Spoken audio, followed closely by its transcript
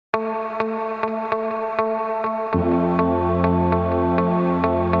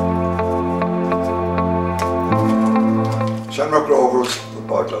Shamrock Rovers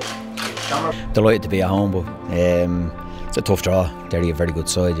Football Club. Delighted to be at home, but it's a tough draw. Derry a very good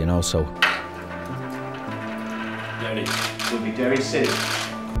side, you know, so. Derry will be Derry City.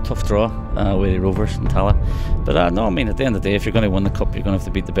 Tough draw with the Rovers and Tala, but no, I mean, at the end of the day, if you're going to win the cup, you're going to have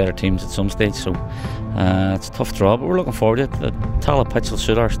to beat the better teams at some stage. So it's a tough draw, but we're looking forward to it. The Tala pitch will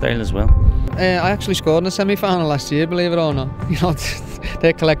suit our style as well. I actually scored in the semi-final last year, believe it or not. You know,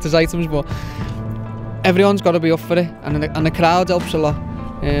 they're collector's items, but everyone's got to be up for it, and the crowd helps a lot.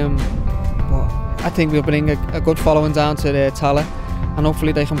 But I think we'll bring a good following down to Tala, and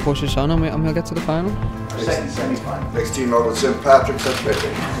hopefully they can push us on, and we'll get to the final. Second semi-final. Next team out with St Patrick's at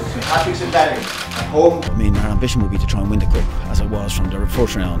Betting. St Patrick's and Betting at home. I mean, our ambition would be to try and win the cup, as it was from the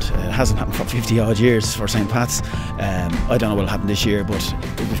first round. It hasn't happened for 50 odd years for St Pat's. I don't know what will happen this year, but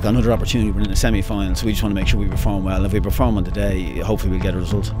we've got another opportunity. We're in a semi-final, so we just want to make sure we perform well. If we perform on the day, hopefully we'll get a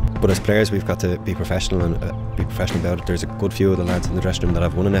result. But as players, we've got to be professional and be professional about it. There's a good few of the lads in the dressing room that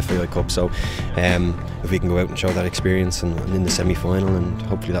have won an FAI Cup, so if we can go out and show that experience and in the semi-final, and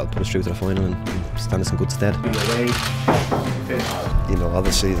hopefully that'll put us through to the final and stand us in good stead. You know,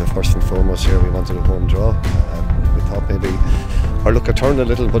 obviously the first and foremost here, we wanted a home draw. We thought maybe our luck had turned a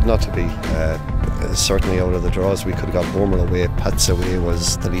little, but not to be. Certainly out of the draws we could have got warmer away. Pats away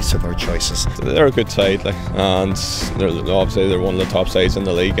was the least of our choices. They're a good side, like, and obviously they're one of the top sides in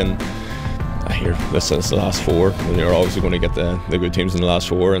the league, and I hear this is the last four, and you're obviously going to get the good teams in the last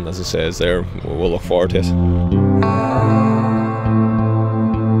four, and as it says there, we'll look forward to it.